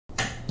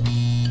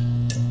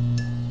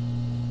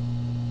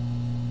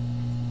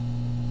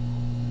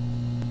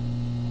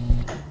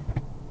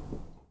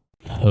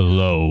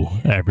Hello,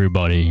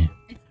 everybody.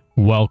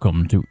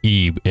 Welcome to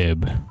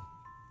Ib.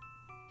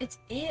 It's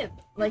Ib.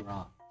 Like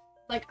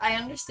I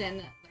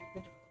understand that like the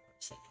developer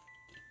said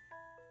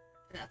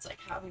Ib, and that's like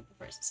how he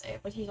prefers to say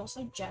it. But he's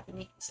also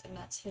Japanese, and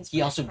that's his.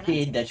 He also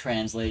did the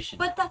translation.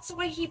 But that's the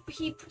way he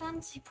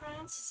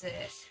pronounces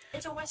it.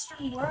 It's a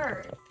Western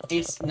word.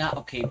 It's not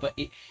okay, but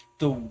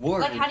the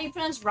word. Like how do you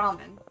pronounce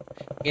ramen?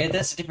 Yeah,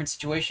 that's a different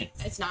situation.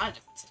 It's not a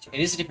different situation.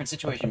 It is a different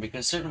situation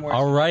because certain words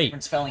All have right.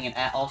 different spelling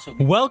and also.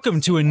 Welcome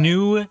to a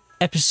new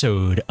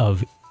episode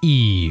of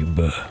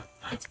Ib.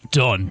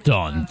 Dun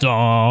dun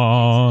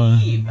dun.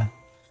 Eve.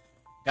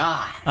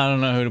 God. I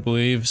don't know who to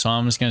believe, so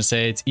I'm just gonna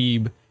say it's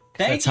Ib.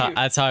 Thank you.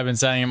 That's how I've been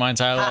saying it my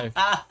entire life.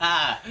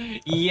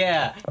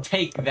 Yeah,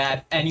 take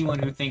that. Anyone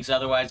who thinks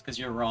otherwise, because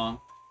you're wrong.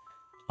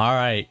 All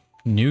right,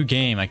 new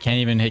game. I can't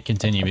even hit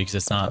continue because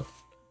it's not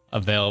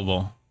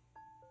available.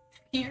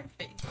 Your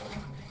face.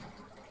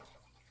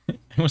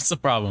 What's the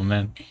problem,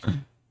 man?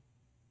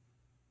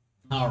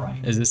 All right.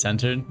 Is this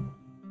entered?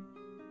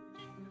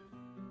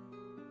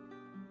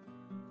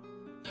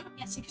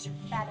 Yeah, see, because your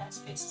fat ass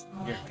face.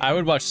 I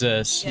would watch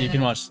this. Yeah, You can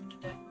no. watch.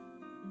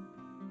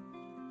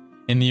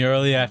 In the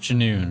early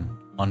afternoon,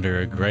 under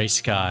a gray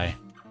sky,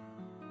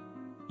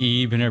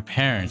 Eve and her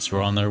parents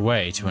were on their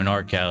way to an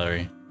art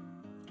gallery.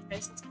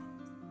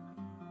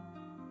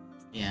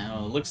 Yeah,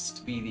 well, it looks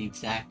to be the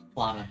exact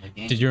plot of the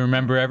game. Did you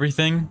remember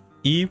everything,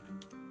 Eve?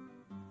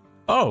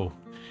 Oh,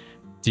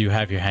 do you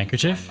have your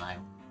handkerchief?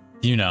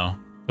 You know,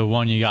 the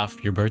one you got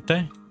for your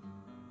birthday?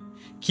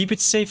 Keep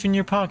it safe in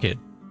your pocket,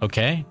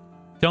 okay?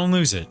 Don't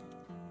lose it.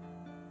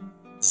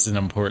 This is an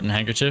important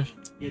handkerchief.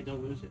 Yeah,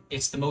 don't lose it.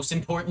 It's the most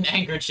important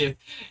handkerchief.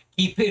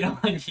 Keep it on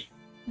you.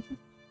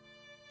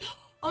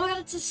 Oh my god,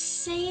 it's the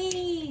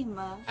same.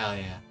 Hell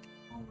yeah.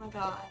 Oh my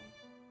god.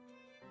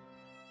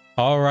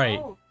 All right.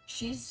 Oh,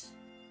 she's.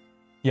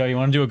 Yo, you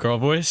want to do a girl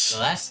voice? So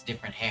that's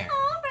different hair.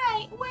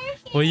 Alright, we're here.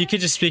 Well, you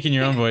could just speak in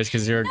your own voice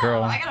because you're a No,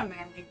 girl. I got a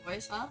manly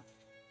voice, huh?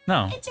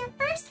 No. It's your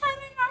first time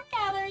in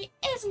our gallery,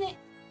 isn't it?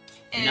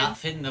 You're not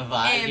fitting the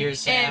vibe here,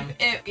 Sam.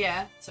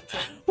 Yeah, so true.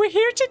 We're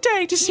here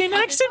today to see an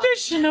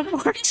exhibition of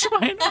works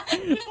by an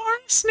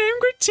artist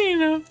named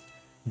Grattina.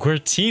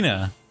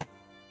 Grattina?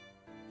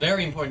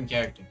 Very important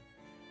character.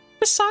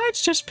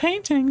 Besides just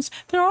paintings,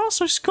 there are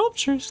also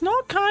sculptures and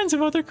all kinds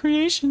of other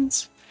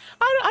creations.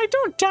 I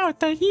don't doubt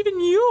that even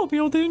you will be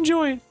able to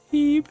enjoy it,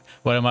 Eve.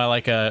 What, am I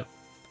like a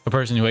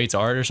person who hates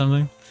art or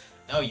something?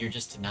 No, you're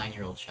just a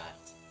 9-year-old child.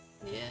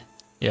 Yeah.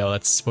 Yeah, well,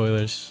 that's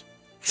spoilers.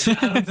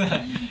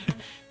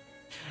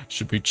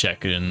 Should we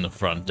check it in the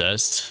front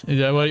desk? Is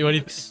that what do you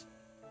I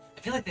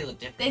feel like they look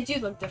different. They do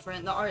look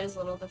different. The art is a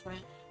little different.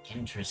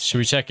 Interesting. Should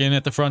we check in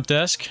at the front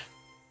desk?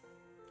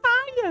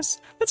 Ah, yes.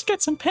 Let's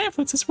get some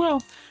pamphlets as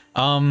well.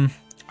 All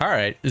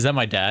right. Is that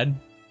my dad?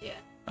 Yeah.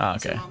 Oh,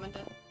 It's okay. your mom and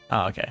dad.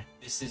 Oh, okay.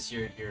 This is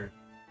your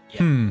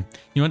yeah.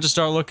 You want to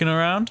start looking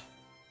around?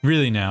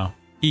 Really now?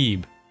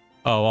 Ebe.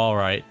 Oh, all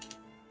right.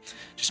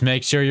 Just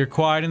make sure you're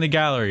quiet in the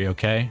gallery,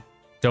 okay?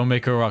 Don't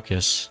make a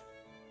ruckus.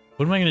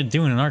 What am I gonna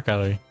do in an art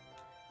gallery?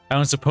 I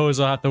don't suppose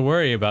I'll have to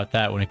worry about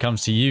that when it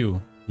comes to you,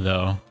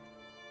 though.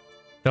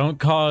 Don't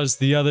cause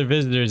the other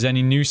visitors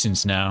any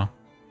nuisance now.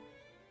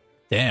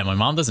 Damn, my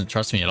mom doesn't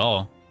trust me at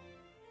all.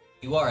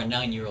 You are a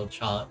 9-year-old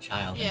child.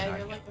 Yeah, in you're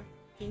our like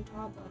a teen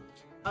toddler.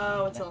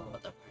 Oh, it's a little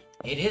different.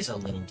 It is a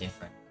little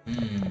different.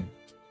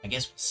 I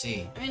guess we'll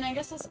see. I mean, I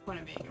guess that's the point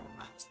of being a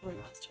remaster.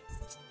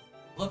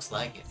 Looks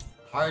like it.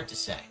 Hard to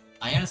say.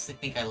 I honestly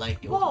think I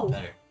like the old Whoa. one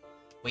better.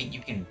 Wait, you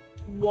can.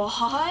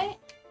 What?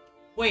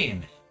 Wait a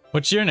minute.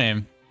 What's your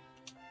name?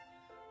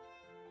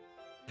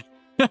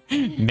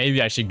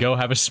 Maybe I should go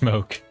have a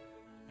smoke.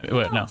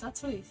 Wait, no.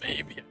 That's what he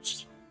said.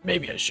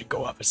 Maybe I should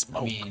go have a I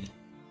smoke. mean,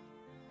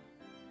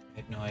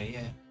 I have no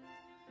idea.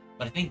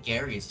 But I think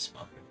Gary is a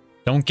smoker.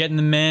 Don't get in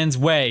the man's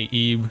way,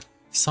 Ebe.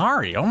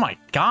 Sorry. Oh my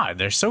god,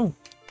 they're so...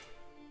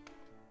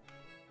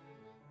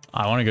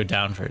 I want to go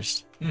down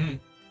first.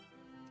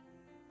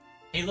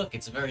 Hey, look,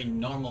 it's a very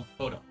normal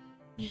photo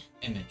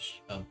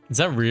image of Is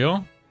that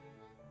real?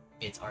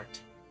 its art.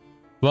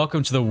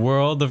 Welcome to the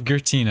world of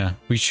Giratina.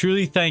 We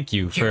truly thank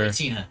you for...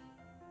 Giratina.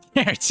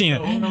 Giratina.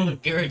 Oh no, the We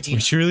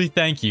Giratina. truly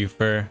thank you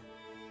for...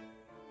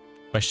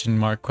 Question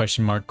mark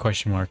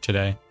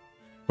today.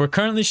 We're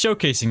currently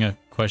showcasing a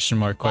question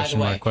mark question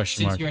mark.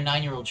 Since you're a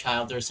 9-year-old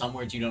child, there are some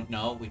words you don't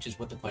know, which is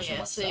what the question Yeah,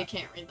 marks so are. you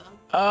can't read them.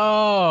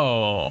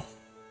 Oh.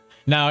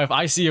 Now, if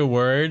I see a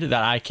word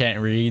that I can't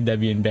read,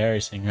 that'd be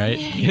embarrassing, right?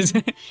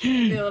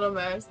 Be a little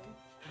embarrassing.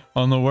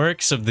 On the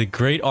works of the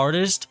great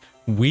artist,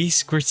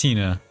 Weiss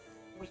Giratina.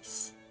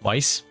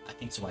 Weiss? I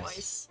think so.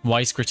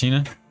 Weiss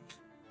Giratina.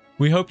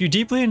 We hope you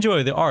deeply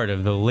enjoy the art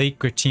of the late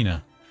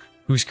Giratina,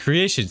 whose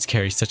creations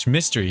carry such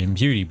mystery and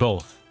beauty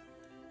both.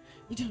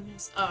 You don't know.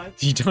 Oh,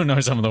 You don't know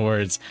some of the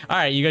words.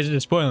 Alright, you guys are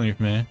just spoiling me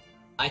for me.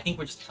 I think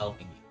we're just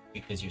helping you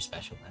because you're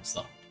special and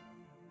slow.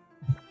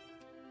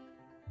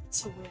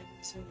 it's so weird.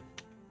 It's so weird.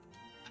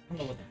 I don't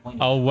know what the point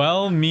A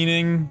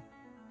well-meaning...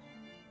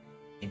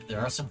 Maybe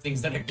there are some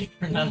things that are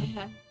different.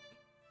 Yeah.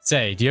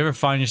 Say, do you ever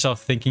find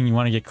yourself thinking you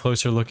want to get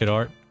closer look at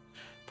art?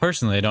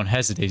 personally, I don't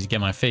hesitate to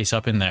get my face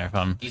up in there if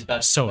I'm He's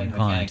about to so explain the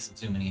inclined. mechanics of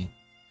zooming in.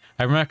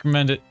 I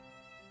recommend it.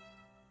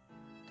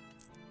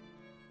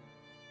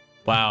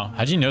 Wow,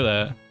 how'd you know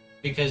that?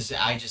 Because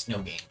I just know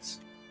games.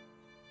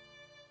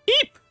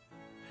 Eep!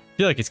 I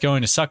feel like it's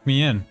going to suck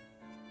me in.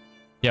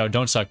 Yo,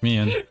 don't suck me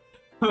in.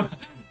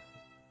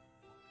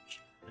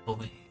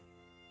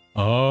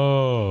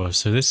 Oh,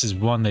 so this is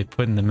one they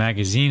put in the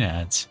magazine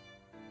ads.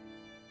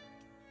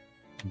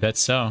 I bet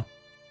so.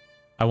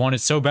 I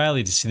wanted so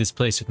badly to see this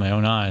place with my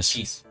own eyes.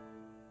 Peace.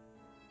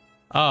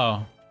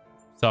 Oh,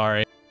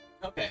 sorry.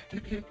 Okay.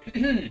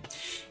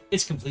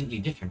 It's completely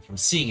different from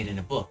seeing it in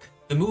a book.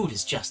 The mood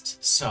is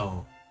just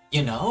so,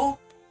 you know?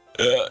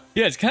 Yeah,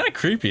 it's kind of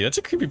creepy. That's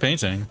a creepy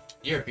painting.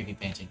 You're a creepy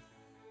painting.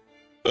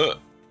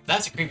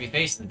 That's a creepy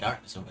face in the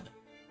darkness over there.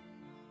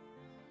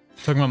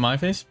 Talking about my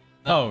face?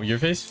 No. Oh, your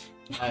face?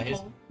 His,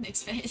 Oh,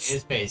 Nick's face.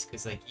 his face,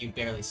 because like you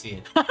barely see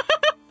it.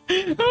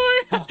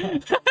 Oh my God.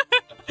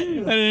 I didn't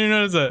even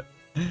notice that.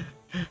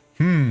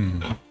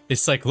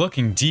 It's like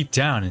looking deep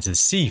down into the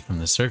sea from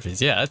the surface.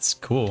 Yeah, that's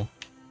cool.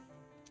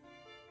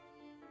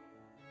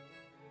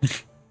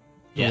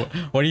 Yeah.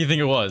 What do you think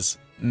it was?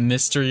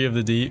 Mystery of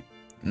the Deep?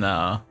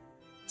 Nah.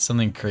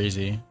 Something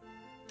crazy.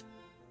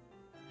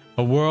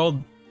 A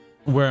world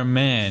where a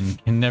man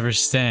can never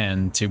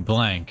stand to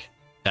blank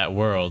that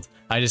world.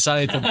 I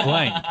decided to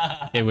blank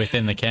it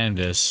within the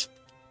canvas.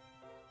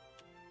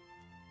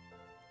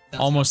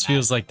 Almost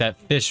feels like that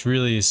fish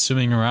really is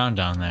swimming around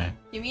down there.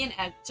 Give me an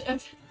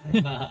adjective.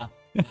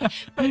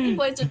 Perfect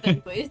place to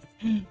think, please.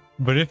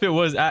 But if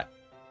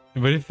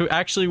it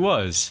actually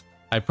was,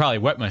 I'd probably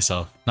wet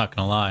myself, not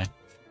gonna lie.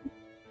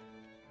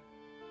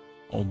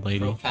 Old lady.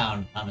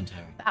 Profound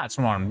commentary. That's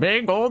one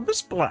big old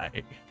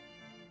display.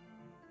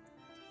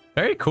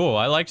 Very cool.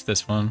 I liked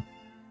this one.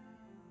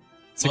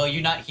 Well,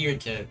 you're not here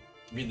to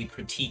really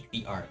critique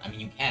the art. I mean,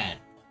 you can.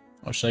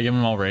 Oh, should I give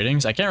them all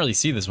ratings? I can't really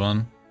see this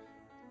one.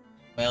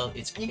 Well,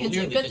 it's You clearly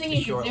can good just thing a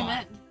you can short zoom line.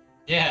 in.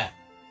 Yeah.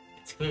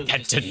 It's clearly That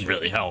just a didn't short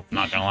really help,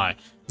 not gonna lie.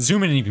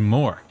 Zoom in even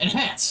more.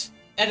 Enhance!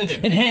 Editor!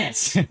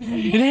 Enhance!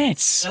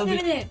 Enhance! That'll Zoom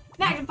be- it in.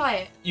 Magnify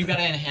it. You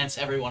gotta enhance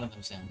every one of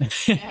them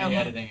sounds. I You're will.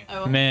 editing it. I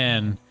will.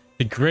 Man,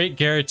 the great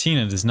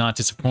Garatina does not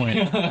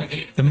disappoint.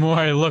 The more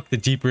I look, the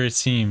deeper it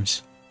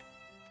seems.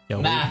 Yo,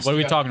 what are we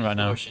Master talking about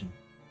now? proportion.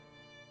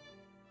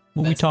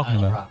 What are we That's talking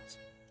Isle of about? Rocks.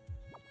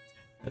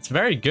 That's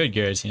very good,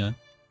 Garatina. Can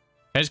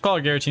I just call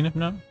her Garatina from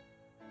now?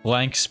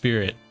 Blank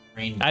spirit.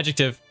 Rainbow.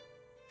 Adjective.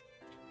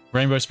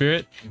 Rainbow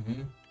spirit.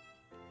 Mhm.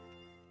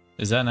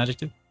 Is that an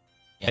adjective?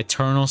 Yeah.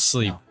 Eternal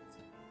sleep. No.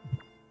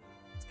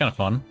 It's kind of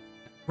fun.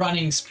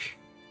 Running spirit.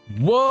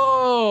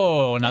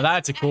 Whoa! Now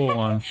that's a cool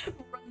one.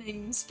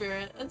 Running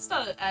spirit. That's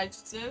not an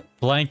adjective.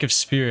 Blank of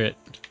spirit.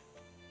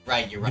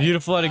 Right, you're right.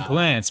 Beautiful at a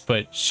glance,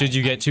 but should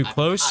you get too I'm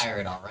close,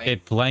 tired, all right.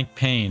 it blank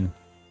pain.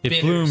 It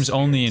Bitter blooms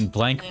only in spirits.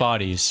 blank Yeah.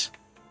 bodies.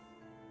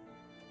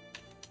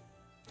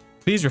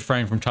 Please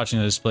refrain from touching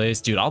the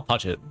displays. Dude, I'll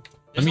touch it.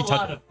 There's me a touch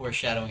lot it. of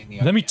foreshadowing in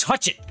the Let me art.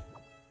 touch it!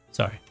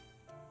 Sorry.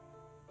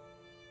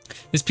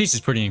 This piece is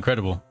pretty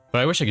incredible,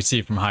 but I wish I could see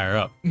it from higher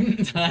up.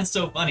 That's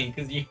so funny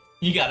because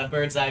you got a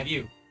bird's eye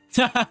view.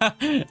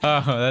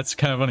 Oh, that's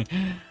kind of funny.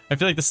 I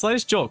feel like the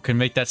slightest jolt could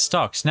make that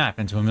stalk snap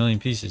into a million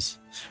pieces.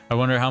 I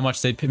wonder how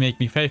much they'd make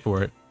me pay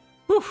for it.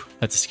 Whew,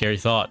 that's a scary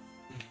thought.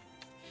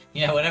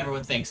 Yeah, what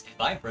everyone thinks.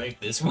 If I break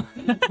this one,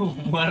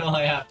 why do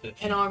I have to?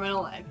 An arm and a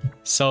leg.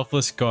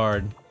 Selfless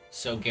guard.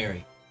 So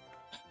Gary.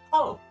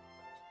 Oh.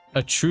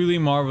 A truly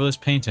marvelous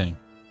painting.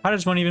 How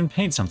does one even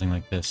paint something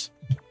like this?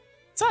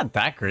 It's not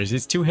that crazy.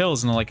 It's two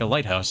hills and like a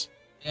lighthouse.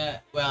 Yeah.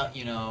 Well,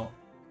 you know,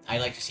 I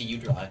like to see you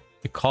draw it.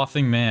 The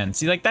coughing man.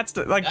 See, like that's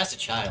the like. That's a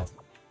child.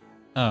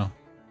 Oh.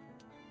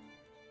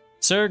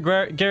 Sir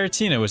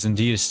Garatina was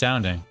indeed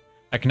astounding.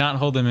 I cannot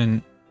hold him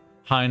in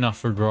high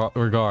enough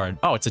regard.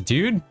 Oh, it's a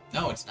dude?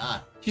 No, it's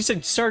not. You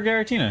said Sir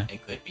Garatina.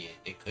 It could be.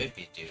 It could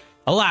be a dude.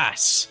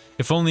 Alas,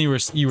 if only you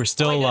were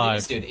still Oh, yeah, alive. It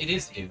is dude. It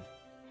is a dude.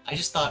 I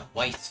just thought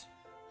white.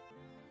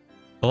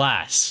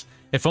 Alas,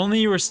 if only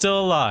you were still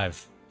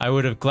alive, I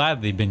would have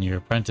gladly been your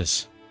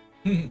apprentice.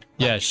 Yeah, Like,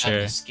 you have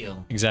sure. the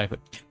skill. Exactly.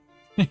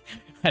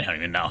 I don't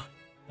even know.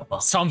 Well,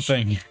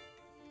 Something.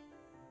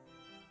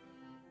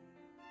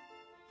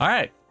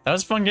 Alright, that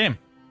was a fun game.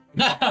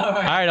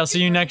 Alright, I'll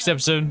see you next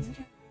episode.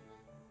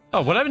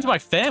 Oh, what happened to my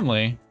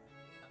family?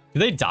 Did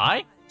they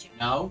die?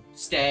 No,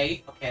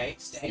 stay. Okay,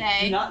 stay. Stay.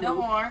 Do not No move.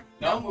 more.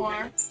 No No more.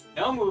 moving.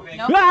 No moving.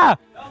 No. Ah!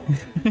 No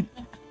moving.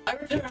 I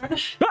return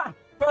Ah!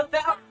 for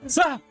thousands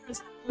Ah! of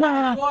years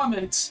Ah! of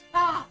performance.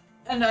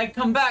 And I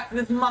come back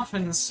with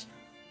muffins.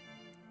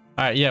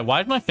 Alright, yeah,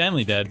 why is my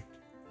family dead?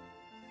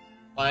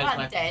 Why is Not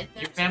my dead.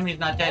 Your They're family's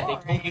not dead. They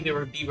told you exploring. they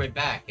would be right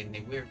back, and they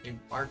are going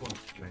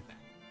to be right back.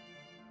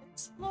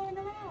 Exploring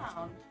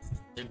around.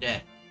 They're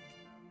dead.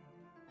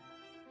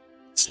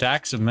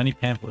 Stacks of many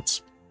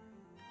pamphlets.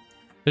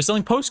 They're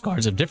selling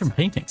postcards of different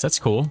paintings. That's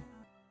cool.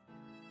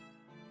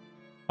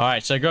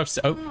 Alright, should I go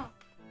upstairs? Oh,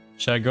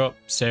 should I go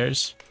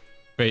upstairs?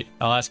 Wait,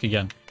 I'll ask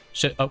again.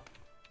 Should I go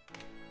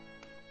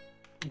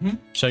You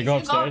should go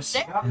upstairs?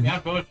 upstairs. Yeah,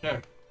 go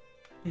upstairs.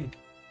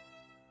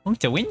 Look at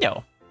the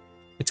window.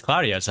 It's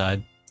cloudy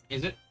outside.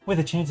 Is it? With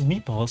a chance of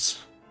meatballs.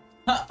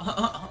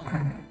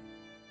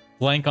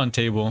 Blank on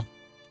table.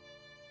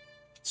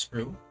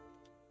 Screw.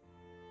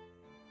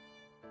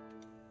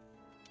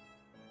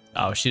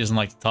 Oh, she doesn't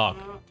like to talk.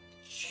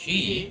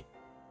 She.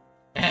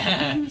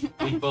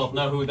 We both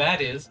know who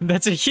that is.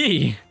 That's a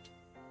he.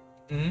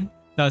 Hmm?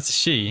 No, it's a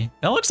she.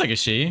 That looks like a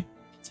she.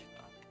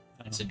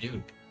 It's a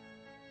dude.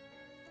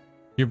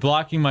 You're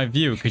blocking my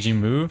view. Could you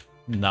move?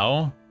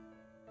 No.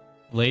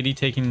 Lady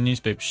taking the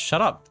newspaper.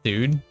 Shut up,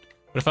 dude.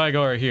 What if I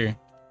go right here?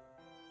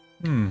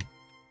 Does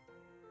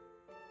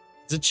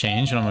it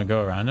change when I'm gonna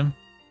go around him?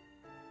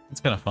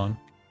 It's kind of fun.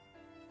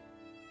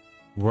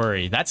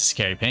 Worry. That's a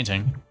scary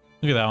painting.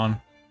 Look at that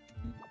one.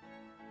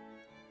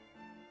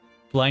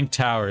 Blank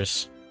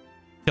towers.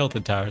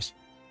 Tilted towers.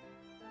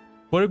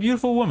 What a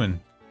beautiful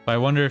woman. But I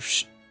wonder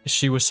if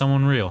she was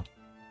someone real.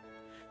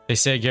 They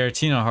say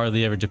Garatina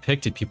hardly ever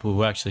depicted people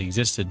who actually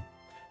existed.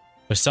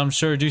 But some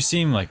sure do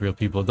seem like real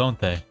people, don't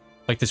they?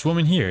 Like this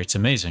woman here, it's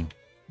amazing.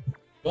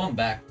 Going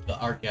back to the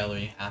art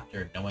gallery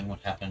after knowing what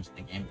happens in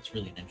the game, it's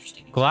really an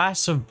interesting.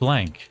 Glass of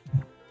blank.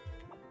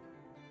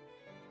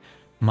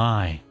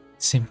 My,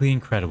 simply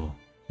incredible.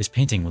 This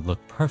painting would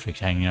look perfect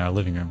hanging in our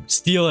living room.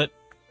 Steal it!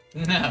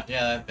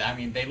 Yeah, I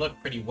mean, they look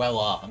pretty well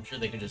off. I'm sure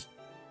they could just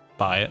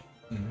Buy it.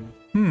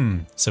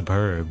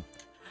 Superb.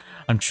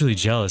 I'm truly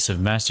jealous of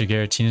Master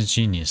Garatina's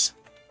genius.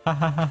 Ha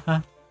ha ha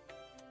ha.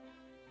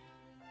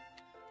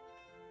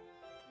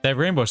 That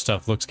rainbow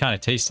stuff looks kind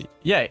of tasty.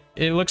 Yeah,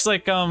 it looks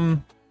like,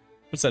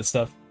 what's that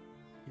stuff?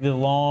 The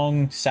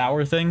long,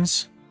 sour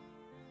things?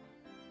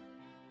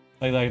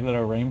 Like that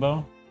are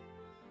rainbow?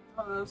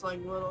 Oh, those like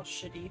little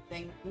shitty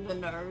things. The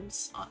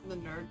nerds on the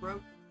nerd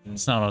rope.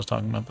 It's not what I was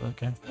talking about, but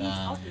okay.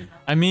 Um,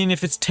 I mean,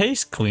 if it's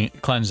taste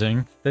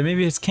cleansing, then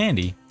maybe it's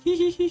candy.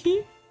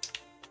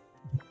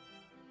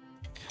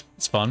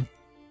 It's fun.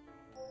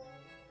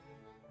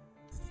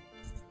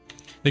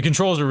 The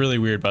controls are really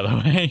weird, by the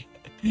way.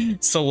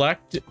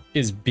 Select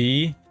is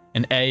B,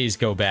 and A is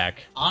go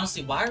back.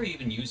 honestly, why are you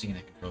even using the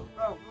controller?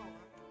 Oh,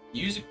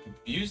 Use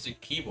the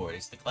keyboard.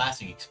 It's the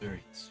classic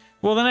experience.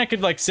 Well, then I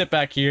could, like, sit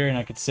back here, and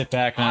I could sit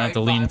back, and I don't have to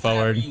Alright, lean fine,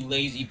 whatever, forward. You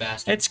lazy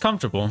bastard. It's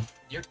comfortable.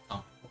 You're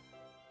comfortable.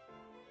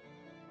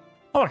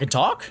 Oh, I can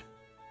talk?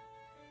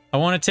 I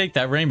want to take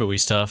that rainbowy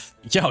stuff.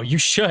 Yo, you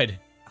should.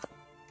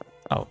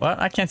 Oh, what?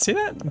 I can't see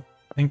that?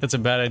 I think that's a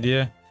bad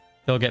idea.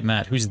 They'll get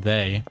mad. Who's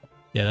they?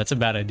 Yeah, that's a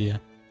bad idea.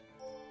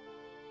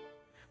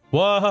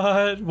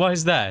 What? Why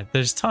is that?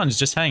 There's tons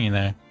just hanging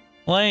there.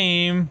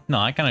 Lame. No,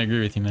 I kind of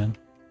agree with you, man.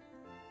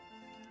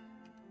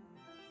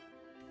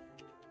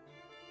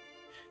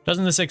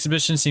 Doesn't this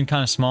exhibition seem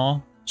kind of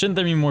small? Shouldn't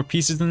there be more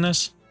pieces than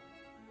this?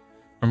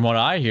 From what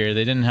I hear,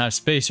 they didn't have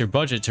space or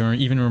budget to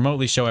even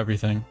remotely show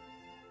everything.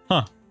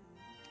 Huh.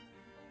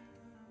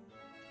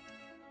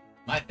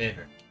 My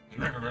favorite.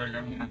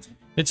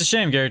 It's a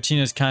shame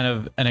Garatina's kind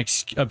of an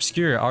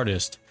obscure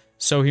artist,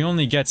 so he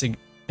only gets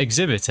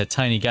exhibits at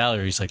tiny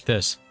galleries like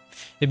this.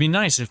 It'd be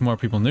nice if more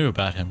people knew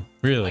about him,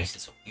 really. Nice,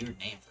 it's a weird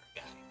name for a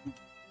guy.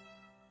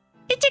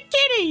 It's a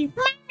kitty!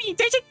 Mommy,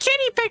 there's a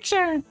kitty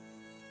picture!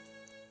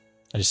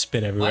 I just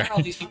spit Why everywhere. are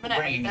all these I'm people gonna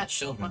bringing edit in that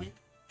so children?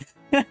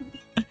 funny.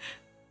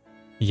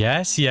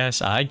 Yes,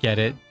 yes, I get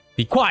it.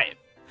 Be quiet!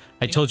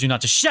 I told you not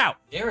to shout!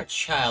 They're a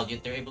child,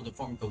 yet they're able to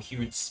form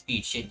coherent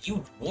speech, yet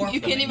you dwarf You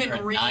them can't and you're even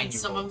a read 9-year-old.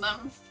 some of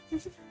them.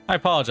 I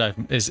apologize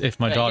if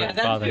my Yeah, daughter yeah,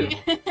 that bothered too.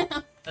 you.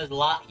 There's a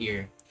lot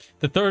here.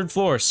 The third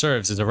floor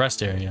serves as a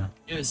rest area.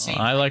 Do the same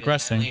I thing like as that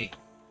resting. lady.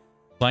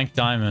 Blank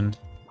diamond.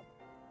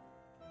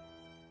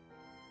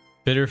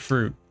 Bitter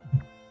fruit.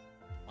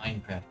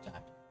 Minecraft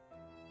time.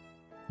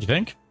 You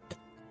think?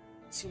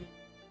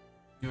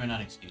 You are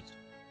not excused.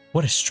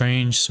 What a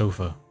strange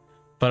sofa.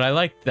 But I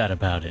like that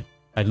about it.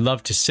 I'd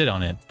love to sit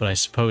on it, but I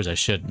suppose I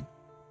shouldn't.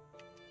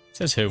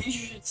 Says who? You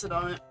should sit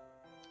on it.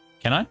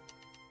 Can I? I'm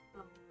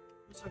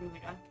talking to the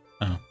guy.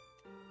 Oh.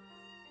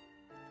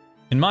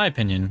 In my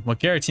opinion, what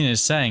Garatina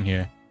is saying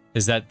here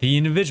is that the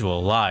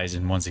individual lies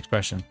in one's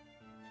expression.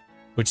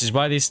 Which is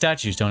why these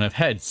statues don't have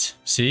heads,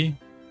 see?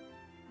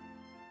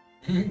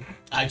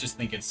 I just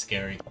think it's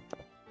scary.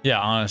 Yeah,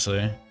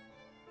 honestly.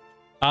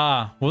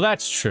 Ah, well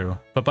that's true.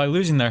 But by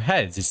losing their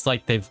heads, it's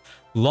like they've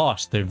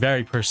lost their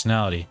very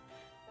personality.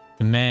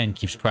 The man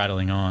keeps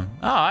prattling on.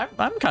 Oh,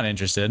 I'm kind of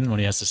interested in what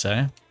he has to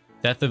say.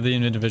 Death of the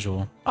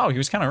individual. Oh, he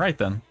was kind of right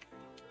then.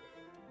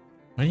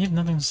 Why do you have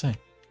nothing to say?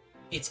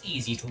 It's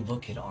easy to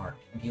look at art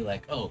and be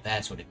like, oh,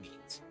 that's what it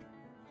means.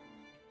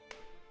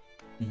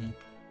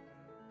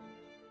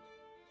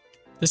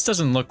 This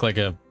doesn't look like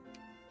a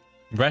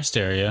rest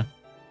area.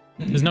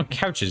 There's no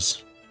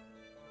couches.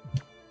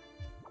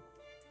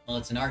 Well,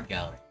 it's an art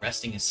gallery.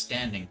 Resting is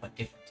standing, but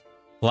different.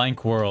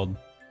 Blank world.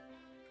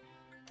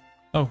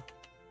 Oh.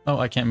 Oh,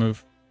 I can't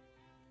move.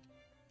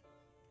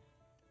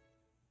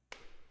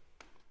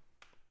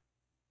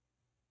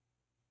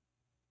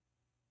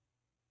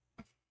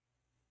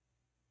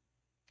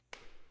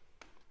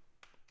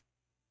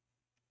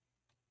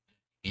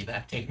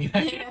 Take me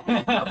back.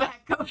 Go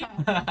back, go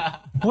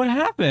back. What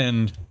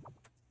happened?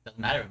 Doesn't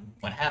Doesn't matter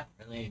what happened,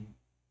 really. At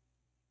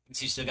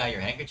least you still got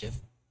your handkerchief.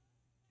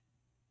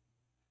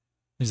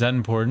 Is that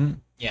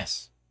important?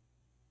 Yes.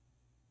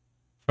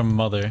 From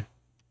mother.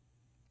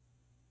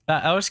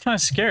 That was kind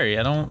of scary.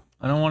 I don't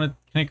want to.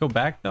 Can it go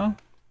back though?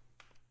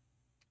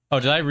 Oh,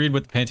 did I read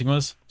what the painting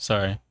was?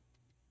 Sorry.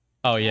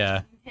 Oh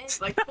yeah.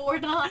 It's like 4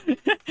 times.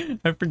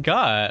 I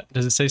forgot.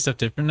 Does it say stuff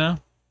different now?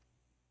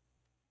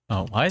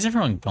 Oh, why is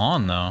everyone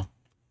gone though?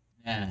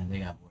 Yeah, they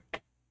got bored.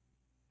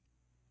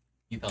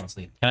 You fell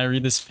asleep. Can I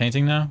read this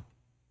painting now?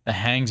 The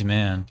Hanged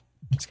Man.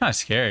 It's kind of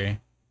scary.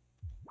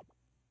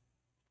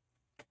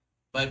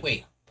 But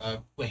wait,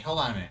 hold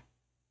on a minute.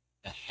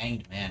 The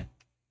Hanged Man.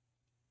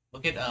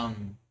 Look at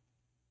some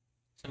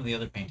of the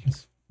other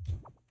paintings.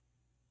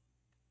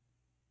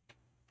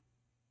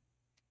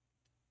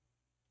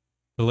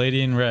 The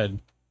Lady in Red.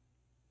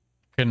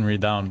 Couldn't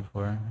read that one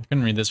before. I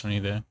couldn't read this one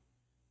either.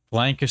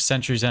 Blank of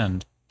Century's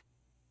End.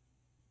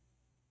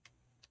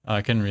 Oh,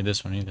 I couldn't read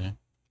this one either.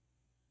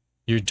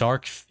 Your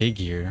Dark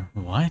Figure.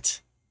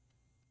 What?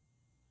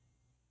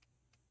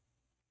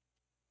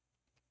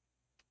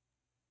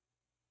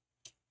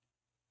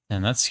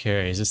 Man, that's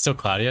scary. Is it still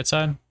cloudy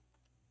outside?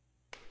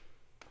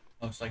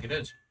 Looks like it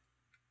is.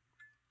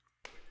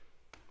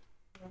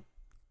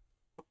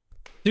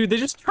 Dude, they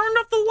just turned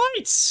off the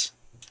lights!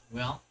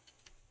 Well,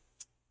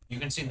 you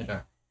can see in the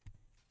dark.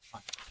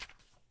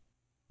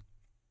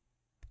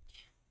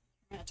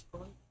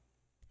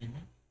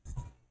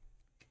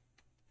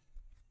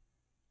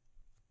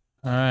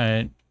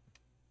 Alright.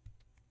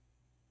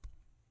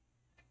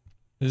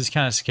 This is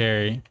kind of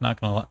scary. Not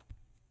gonna lie.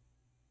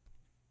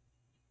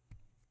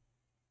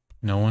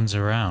 No one's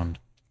around.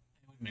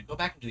 Wait a minute, go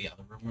back into the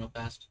other room real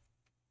fast.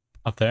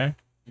 Up there?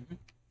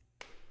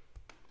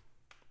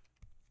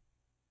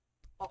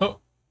 Oh.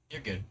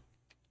 You're good.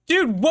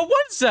 Dude, what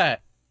was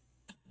that?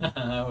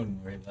 I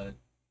wouldn't worry about it.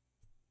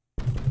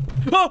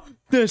 Oh!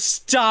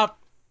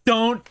 Stop!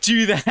 Don't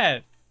do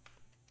that!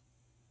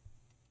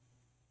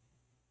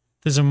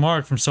 There's a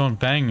mark from someone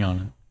banging on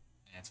it.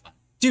 Yeah, it's fine.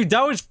 Dude,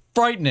 that was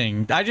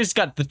frightening. I just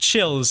got the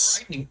chills.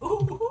 Frightening.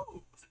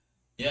 Ooh.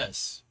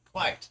 Yes,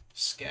 quite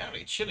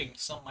scary, chilling,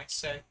 some might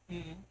say.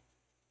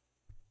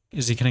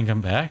 Is he gonna come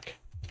back?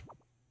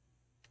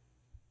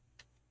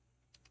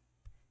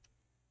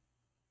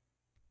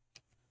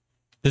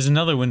 There's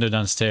another window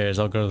downstairs.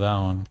 I'll go to that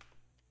one.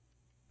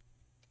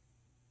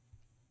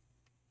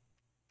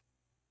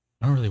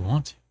 I don't really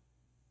want to.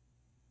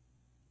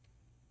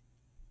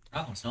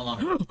 Oh, it's no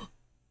longer.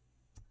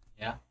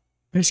 Yeah.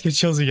 I just get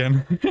chills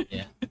again.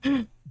 Yeah.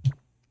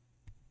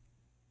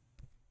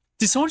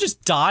 Did someone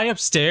just die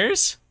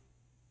upstairs?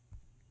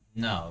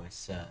 No,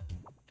 it's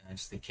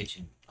just the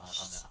kitchen on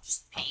the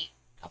Just paint.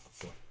 top of the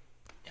floor.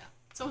 Yeah.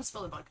 Someone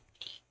spilled a bucket of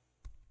paint.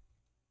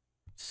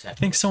 I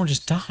think someone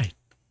just died.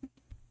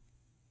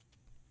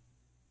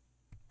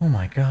 Oh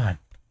my god.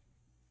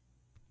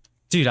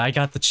 Dude, I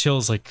got the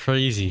chills like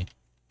crazy.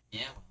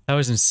 Yeah. That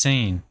was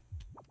insane.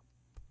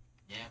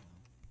 Yeah.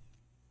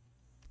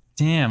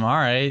 Damn,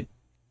 alright.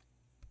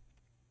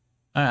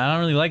 I don't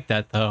really like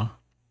that though.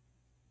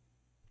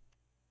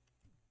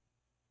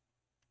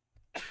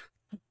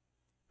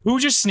 Who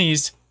just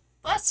sneezed?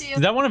 Bless you.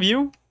 Is that one of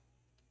you?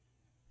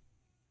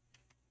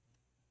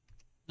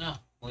 No.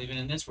 Well, even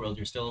in this world,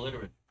 you're still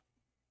illiterate.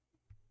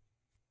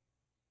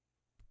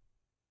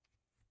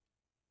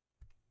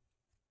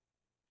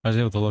 I was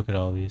able to look at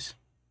all these.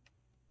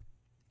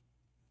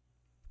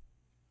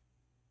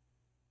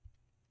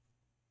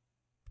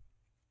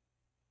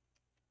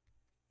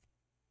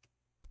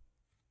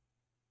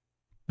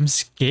 I'm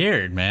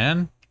scared,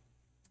 man.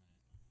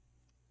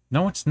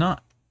 No, it's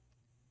not.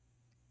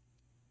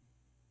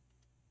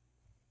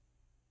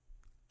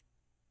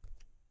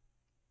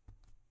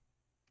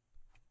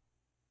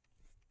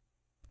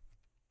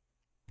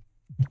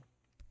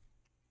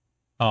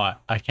 Oh,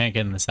 I can't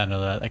get in the center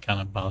of that. That kind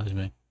of bothers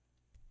me.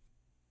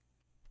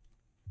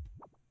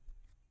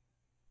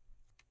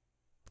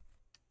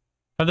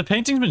 Have the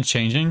paintings been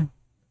changing?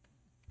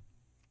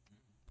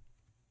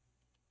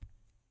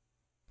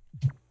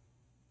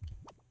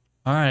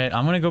 Alright,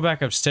 I'm gonna go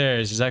back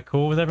upstairs. Is that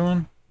cool with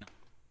everyone?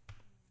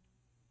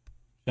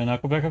 Should I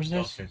not go back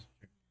upstairs?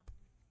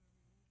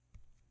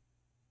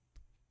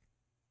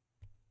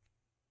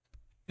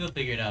 You'll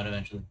figure it out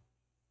eventually.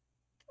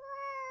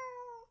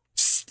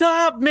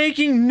 Stop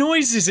making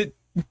noises! It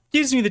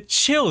gives me the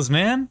chills,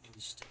 man!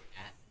 Just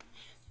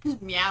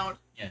Just meowed.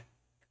 yeah.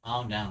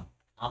 Calm down.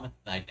 Calm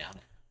thy down.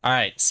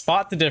 Alright,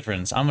 spot the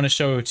difference. I'm gonna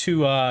show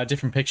two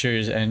different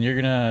pictures and you're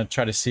gonna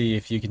try to see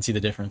if you can see the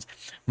difference.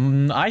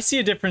 I see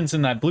a difference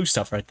in that blue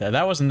stuff right there.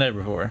 That wasn't there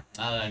before.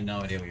 I have no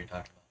idea what you're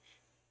talking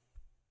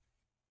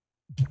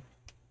about.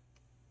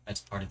 That's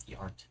part of the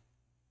art.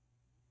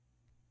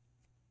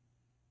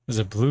 There's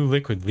a blue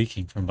liquid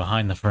leaking from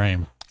behind the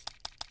frame.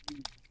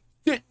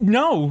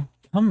 No!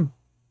 Come,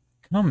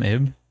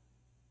 Ib.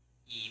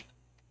 Eve.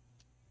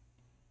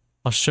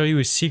 I'll show you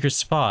a secret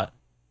spot.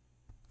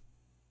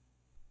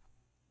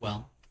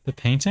 Well, The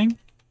painting?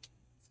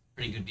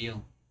 pretty good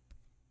deal.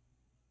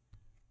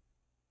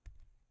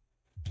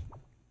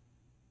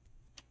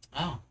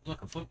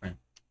 Look, a footprint.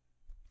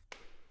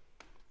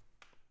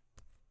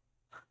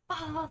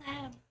 Follow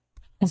them.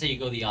 I say you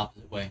go the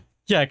opposite way.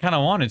 Yeah, I kind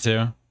of wanted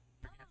to.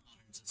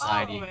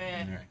 Society Oh, man.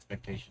 and their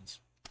expectations.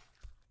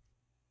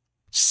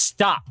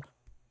 Stop.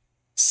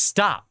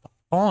 Stop.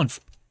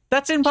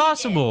 That's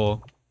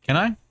impossible. Can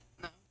I?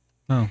 No.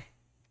 Oh.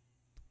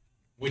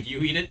 Would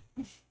you eat it?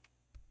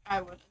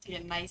 I would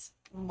get a nice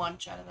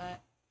munch out of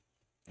that.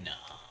 No.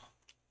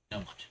 No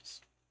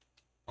munches.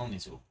 Only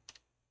Zool.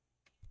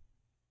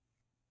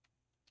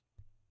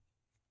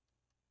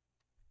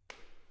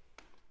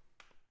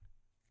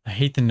 I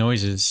hate the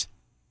noises.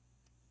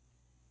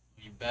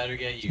 You better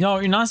get you. No,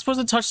 you're not supposed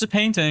to touch the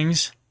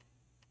paintings.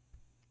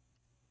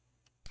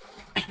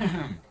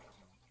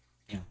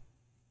 Yeah.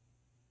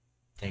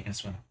 Taking a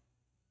swim.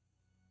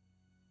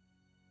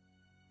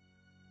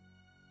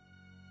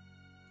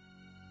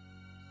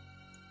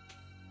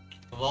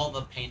 Of all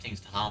the paintings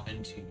to hop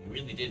into, you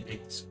really did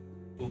pick the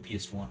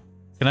spookiest one.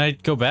 Can I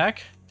go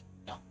back?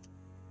 No.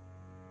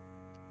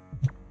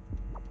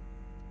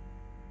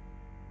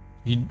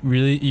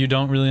 You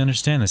don't really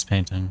understand this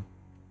painting.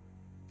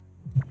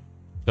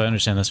 Do I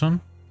understand this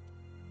one?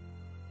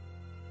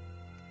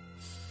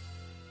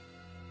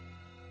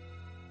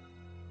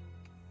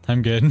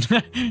 I'm good.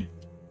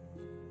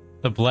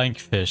 The blank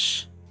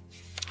fish.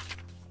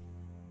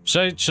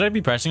 Should I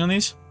be pressing on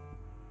these?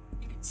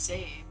 You could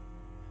save.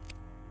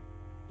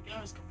 You can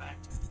always go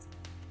back to it.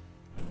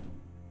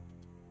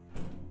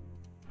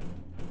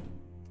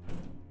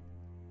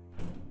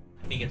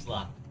 I think it's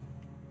locked.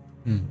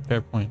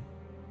 Fair point.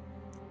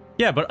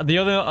 Yeah, but the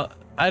other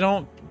I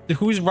don't.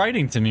 Who's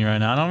writing to me right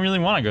now? I don't really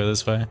want to go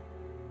this way.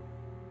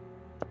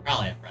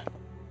 Probably a friend.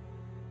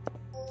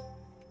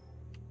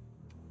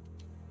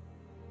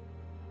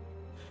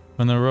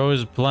 When the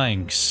rose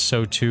blanks,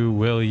 so too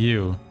will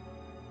you.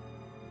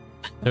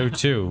 So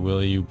too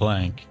will you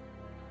blank.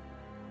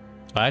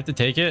 Do I have to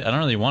take it? I don't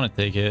really want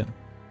to take it.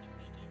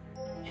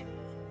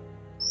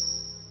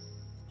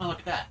 Oh, look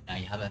at that. Now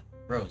you have a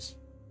rose.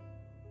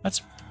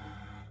 That's...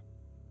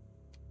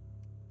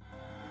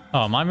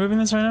 Oh, am I moving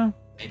this right now?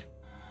 Maybe.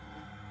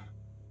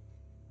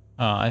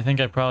 Oh, I think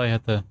I probably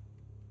have to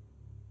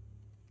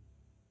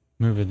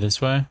move it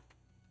this way.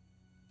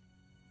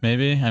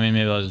 Maybe? I mean,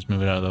 maybe I'll just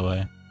move it out of the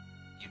way.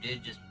 You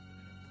did just move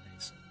it in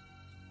place.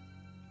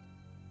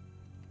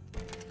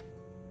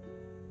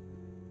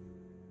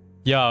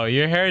 Yo,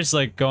 your hair is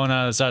like going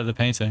out of the side of the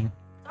painting.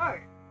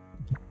 Art.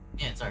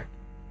 Yeah, it's art.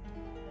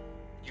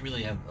 You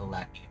really have a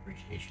lacking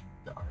appreciation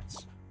of the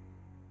arts.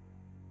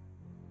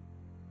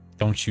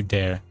 Don't you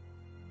dare.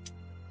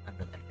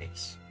 Under that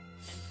face.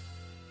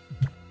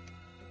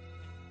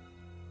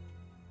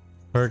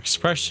 Her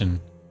expression.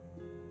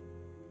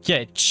 Yeah,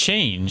 it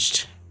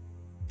changed.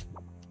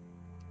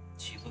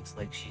 She looks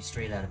like she's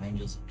straight out of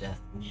Angels of Death.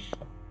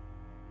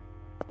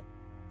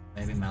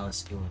 Maybe Malice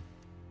Skillet.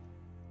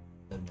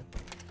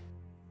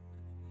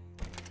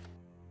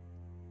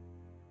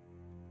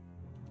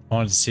 I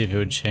wanted to see if it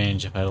would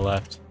change if I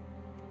left.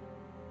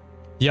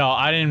 Yo,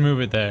 I didn't move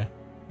it there.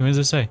 What does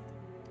it say?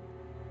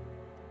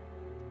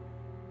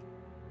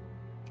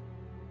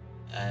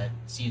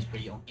 Seems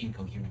pretty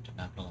incoherent, I'm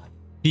not gonna lie.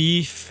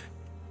 Thief.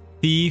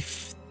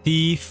 Thief.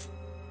 Thief.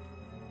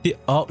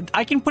 Oh,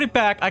 I can put it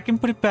back. I can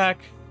put it back.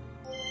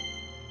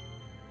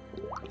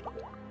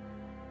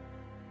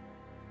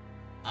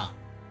 Ah.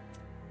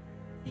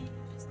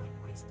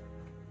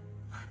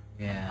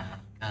 Yeah,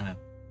 kind of.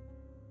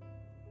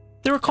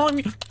 They were calling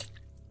me.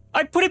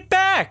 I put it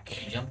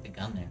back. You jumped the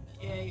gun there, man.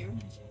 Yeah, you're.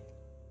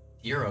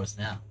 Euros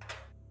now.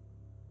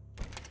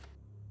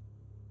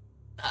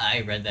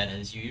 I read that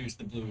as you used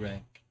the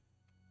Blu-ray.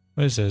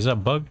 What is this? Is that a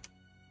bug?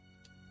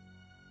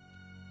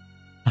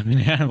 I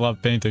mean, I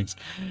love paintings.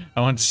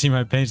 I want to see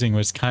my painting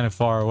was kind of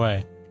far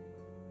away.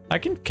 I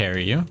can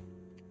carry you.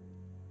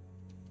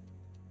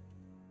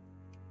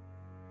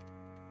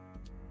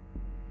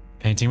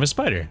 Painting of a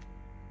spider.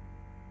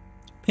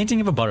 Painting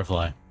of a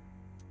butterfly.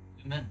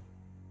 Zoom in.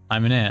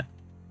 I'm an ant.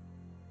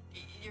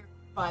 You're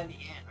by the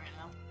ant right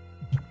now.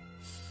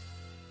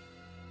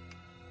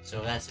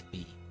 So that's a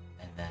bee,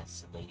 and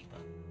that's a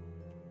ladybug.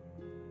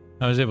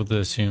 I was able to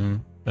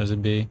assume it was a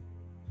bee.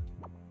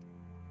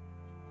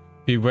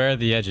 Beware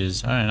the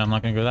edges. Alright, I'm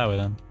not gonna go that way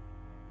then.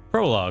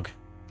 Prologue.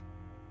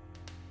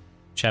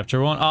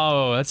 Chapter 1.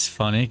 Oh, that's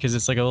funny, because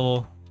it's like a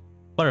little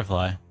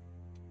butterfly.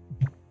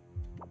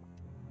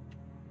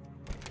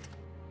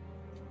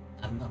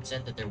 I'm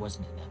upset that there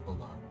wasn't an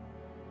epilogue.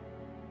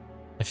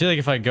 I feel like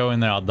if I go in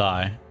there, I'll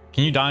die.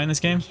 Can you die in this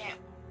game? Can't.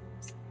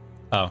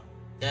 Oh.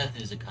 Death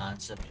is a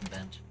concept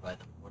invented by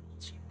the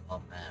mortals you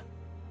call man.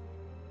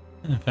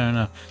 Yeah, fair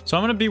enough. So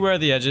I'm gonna beware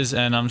the edges,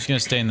 and I'm just gonna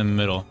stay in the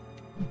middle.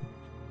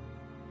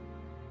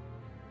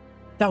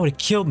 That would have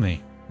killed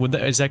me.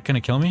 Is that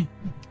gonna kill me?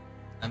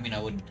 I mean, I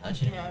wouldn't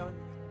touch it. Yeah, I would.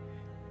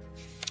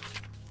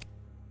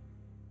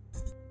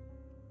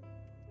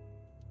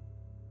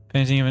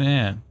 Painting of an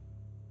ant.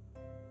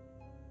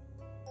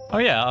 Oh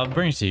yeah, I'll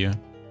bring it to you.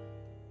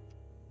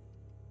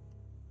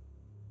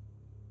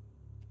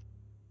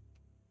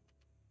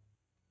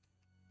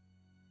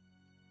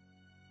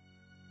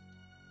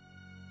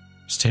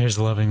 Stares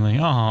lovingly.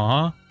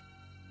 Aww.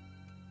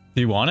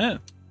 Do you want it?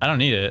 I don't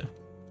need it.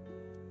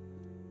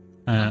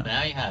 But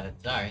now you have it.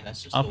 Sorry,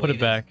 that's just I'll the put way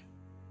it back.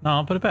 No,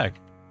 I'll put it back.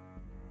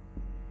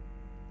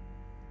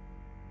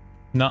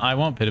 No, I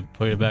won't put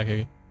it back.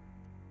 It's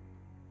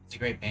a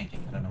great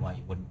painting. I don't know why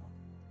you wouldn't want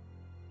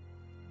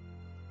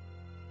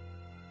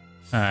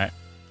it. Alright.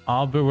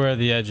 I'll beware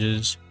the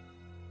edges.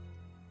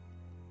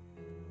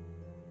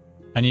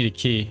 I need a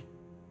key.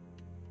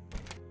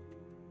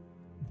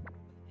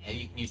 Yeah,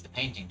 you can use the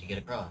painting to get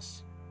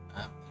across.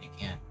 Oh, you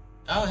can't.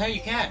 Oh, hey, you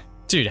can!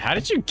 Dude, how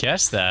did you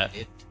guess that?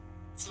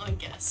 It's not a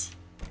guess.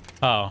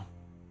 Oh.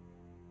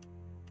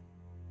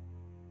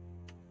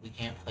 We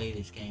can't play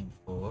this game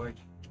forward.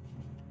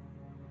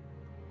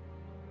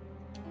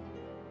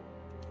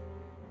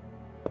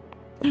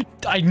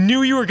 I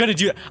knew you were gonna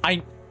do that.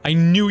 I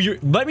knew you.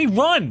 Let me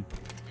run.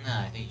 No,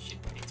 I think you should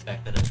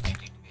expect that as a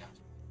painting, to be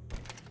honest.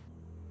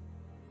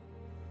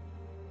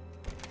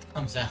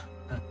 Thumbs out.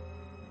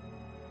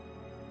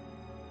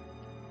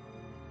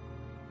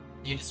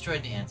 You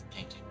destroyed the ant's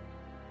painting.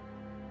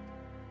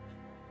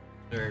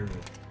 Very rude.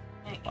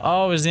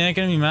 Oh, is the ant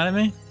gonna be mad at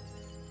me?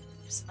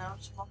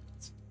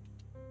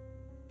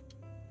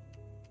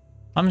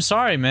 I'm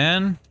sorry,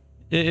 man.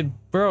 It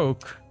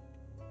broke.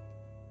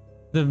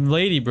 The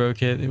lady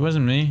broke it. It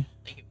wasn't me.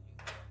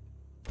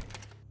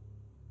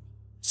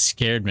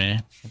 Scared me.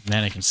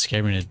 Mannequin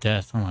scared me to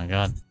death. Oh my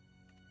god.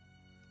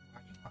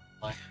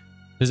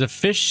 There's a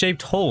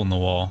fish-shaped hole in the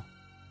wall.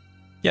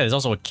 Yeah, there's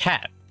also a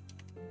cat.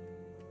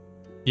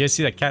 You guys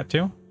see that cat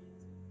too?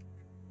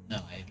 No,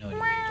 I have no idea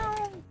what you're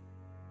talking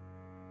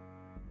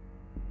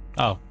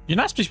about. Oh, you're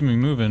not supposed to be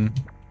moving.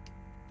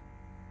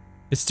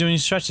 It's doing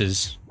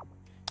stretches.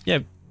 Yeah.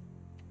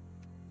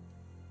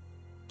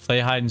 Play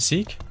hide and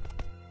seek?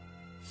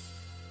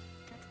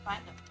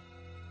 Find them.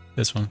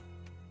 This one.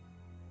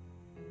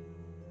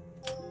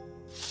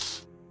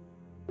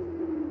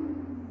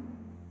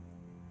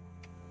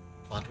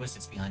 Plot twist,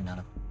 it's behind none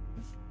of them.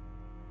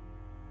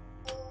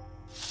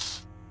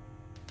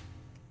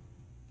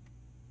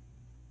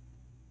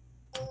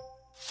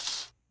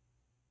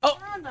 Oh!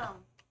 Found them.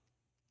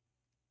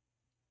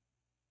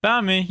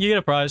 Found me. You get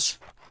a prize.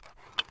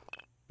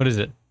 What is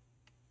it?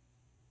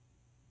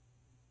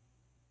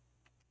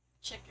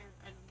 Check your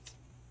items.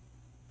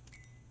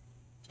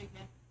 Check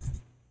it.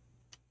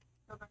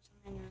 Go back to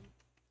the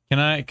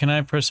menu. Can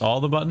I press all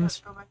the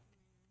buttons? Go back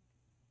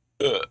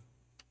to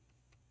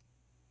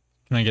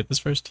Can I get this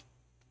first?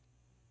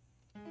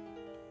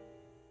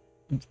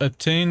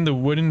 Attain the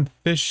wooden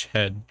fish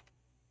head.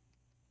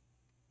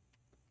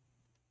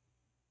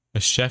 A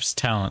chef's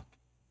talent.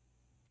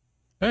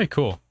 Very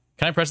cool.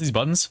 Can I press these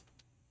buttons?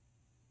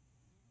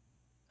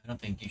 I don't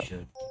think you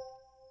should.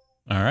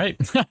 Alright.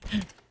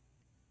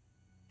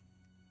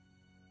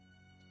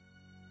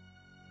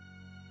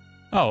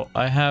 Oh,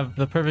 I have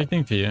the perfect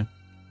thing for you.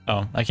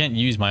 Oh, I can't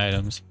use my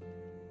items.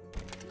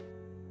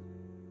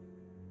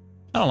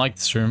 I don't like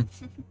this room.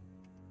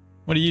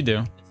 What do you do?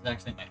 It's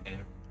actually my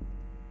favorite.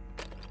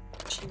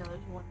 She knows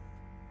one.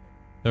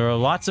 There are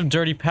lots of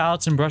dirty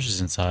palettes and brushes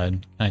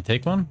inside. Can I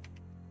take one?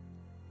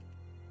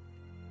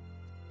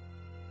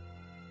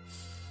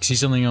 See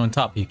something on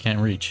top you can't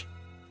reach.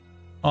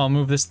 Oh, I'll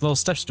move this little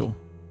step stool.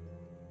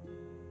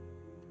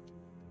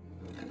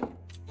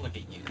 Look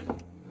at you.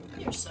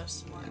 You're so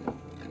smart.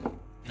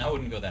 And I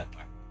wouldn't go that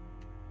far.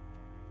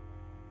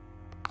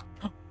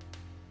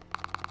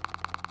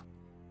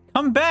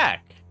 Come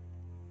back!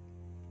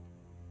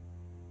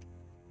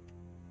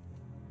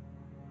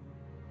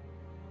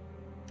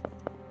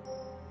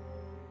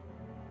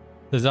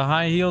 There's a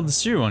high-heeled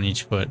shoe on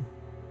each foot.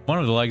 One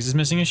of the legs is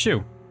missing a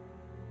shoe.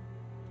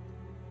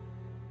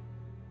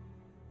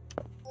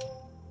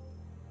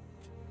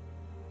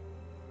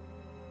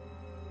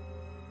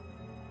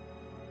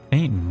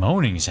 Faint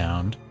moaning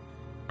sound.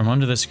 From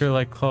under the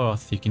skirt-like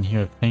cloth, you can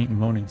hear a faint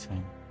moaning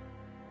sound.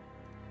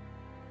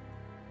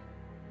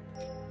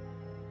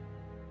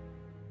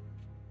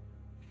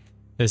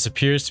 This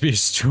appears to be a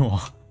stool.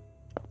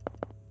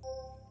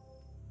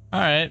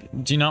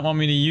 Alright, do you not want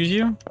me to use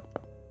you?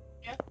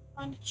 Yeah,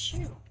 find a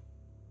shoe.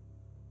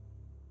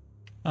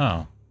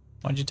 Oh,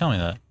 why'd you tell me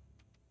that?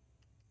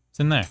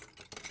 It's in there.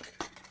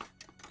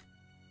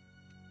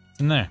 It's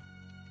in there.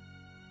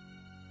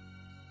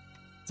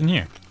 It's in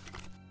here.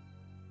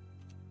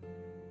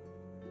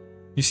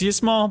 You see a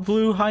small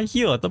blue high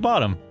heel at the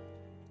bottom.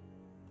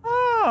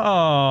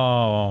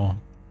 Oh.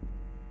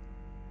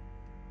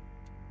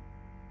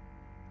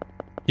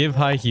 Give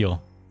high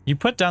heel. You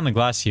put down the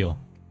glass heel.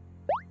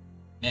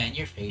 Man,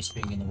 your face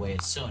being in the way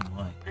is so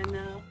annoying. I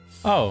know.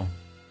 Oh.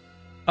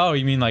 Oh,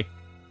 you mean like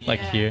Yeah,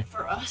 here?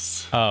 for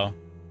us. Oh.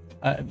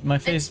 My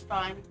It's face.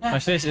 fine. My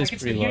face is I can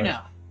pretty sit here large.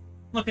 now.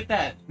 Look at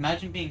that.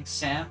 Imagine being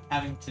Sam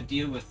having to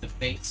deal with the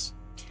face.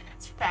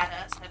 It's fat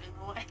ass head in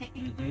the way.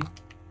 Mm-hmm.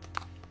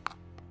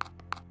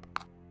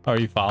 Oh, are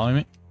you following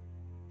me?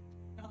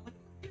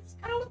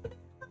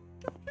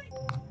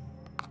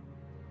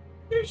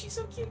 Dude, she's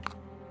so cute.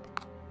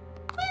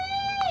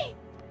 Whee!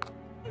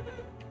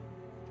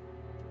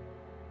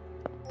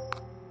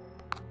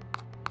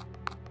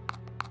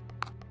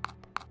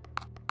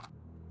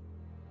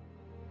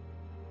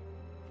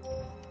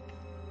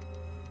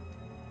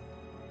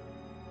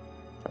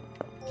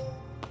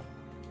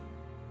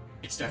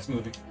 It starts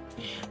moving.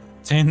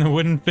 Obtain the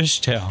wooden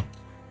fishtail.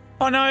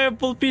 Oh, now I have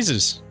both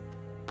pieces.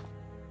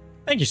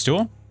 Thank you,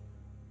 stool.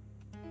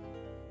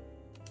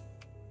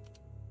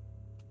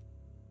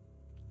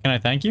 Can I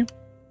thank you?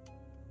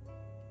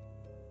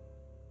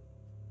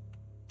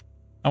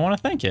 I want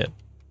to thank it.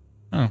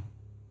 Oh.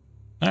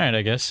 Alright,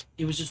 I guess.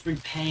 It was just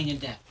repaying a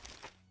debt.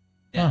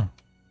 Oh.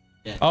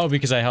 Debt. Oh,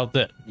 because I helped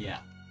it. Yeah.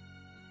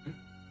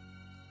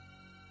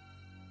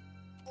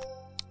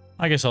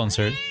 I guess I'll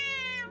insert.